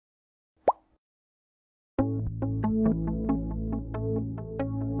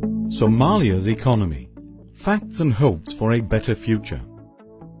Somalia's economy. Facts and hopes for a better future.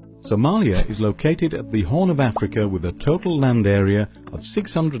 Somalia is located at the Horn of Africa with a total land area of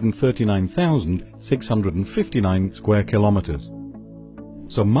 639,659 square kilometers.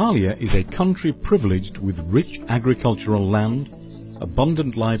 Somalia is a country privileged with rich agricultural land,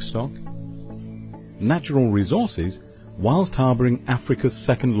 abundant livestock, natural resources, whilst harboring Africa's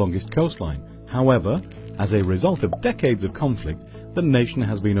second longest coastline. However, as a result of decades of conflict, the nation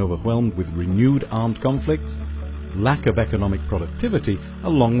has been overwhelmed with renewed armed conflicts, lack of economic productivity,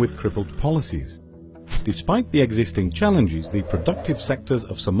 along with crippled policies. Despite the existing challenges, the productive sectors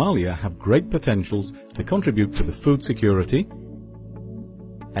of Somalia have great potentials to contribute to the food security,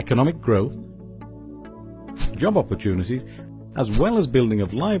 economic growth, job opportunities, as well as building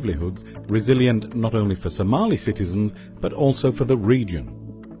of livelihoods resilient not only for Somali citizens but also for the region.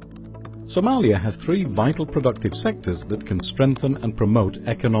 Somalia has three vital productive sectors that can strengthen and promote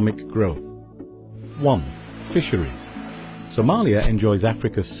economic growth. 1. Fisheries. Somalia enjoys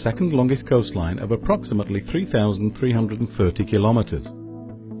Africa's second longest coastline of approximately 3,330 kilometers.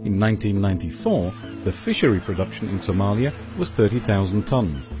 In 1994, the fishery production in Somalia was 30,000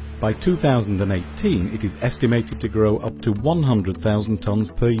 tons. By 2018, it is estimated to grow up to 100,000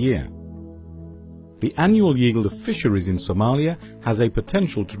 tons per year. The annual yield of fisheries in Somalia has a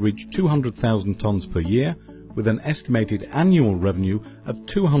potential to reach 200,000 tons per year, with an estimated annual revenue of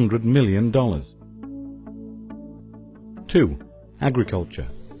 $200 million. 2. Agriculture.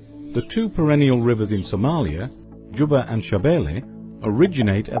 The two perennial rivers in Somalia, Juba and Shabelle,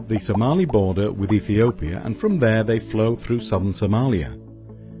 originate at the Somali border with Ethiopia, and from there they flow through southern Somalia.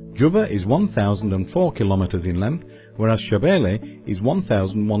 Juba is 1,004 kilometers in length, whereas Shabelle is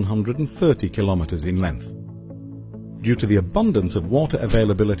 1,130 kilometers in length. Due to the abundance of water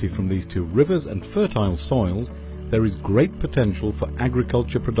availability from these two rivers and fertile soils, there is great potential for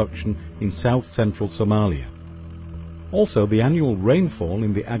agriculture production in south-central Somalia. Also, the annual rainfall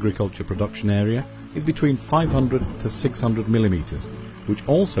in the agriculture production area is between 500 to 600 millimeters, which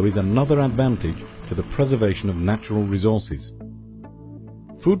also is another advantage to the preservation of natural resources.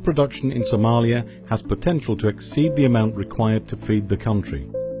 Food production in Somalia has potential to exceed the amount required to feed the country.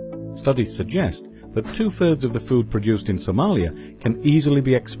 Studies suggest that 2/3 of the food produced in Somalia can easily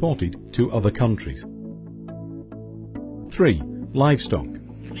be exported to other countries. 3. Livestock.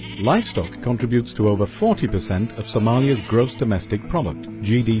 Livestock contributes to over 40% of Somalia's gross domestic product,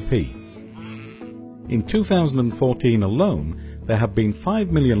 GDP. In 2014 alone, there have been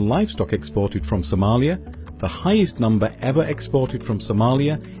 5 million livestock exported from Somalia, the highest number ever exported from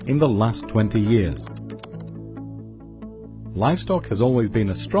Somalia in the last 20 years. Livestock has always been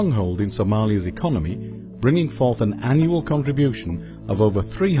a stronghold in Somalia's economy, bringing forth an annual contribution of over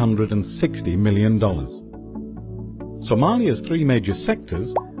 $360 million. Somalia's three major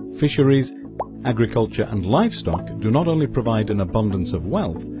sectors, fisheries, agriculture and livestock, do not only provide an abundance of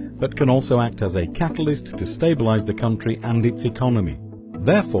wealth, but can also act as a catalyst to stabilize the country and its economy.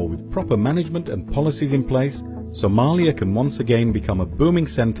 Therefore, with proper management and policies in place, Somalia can once again become a booming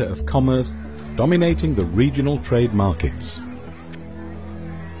center of commerce, dominating the regional trade markets.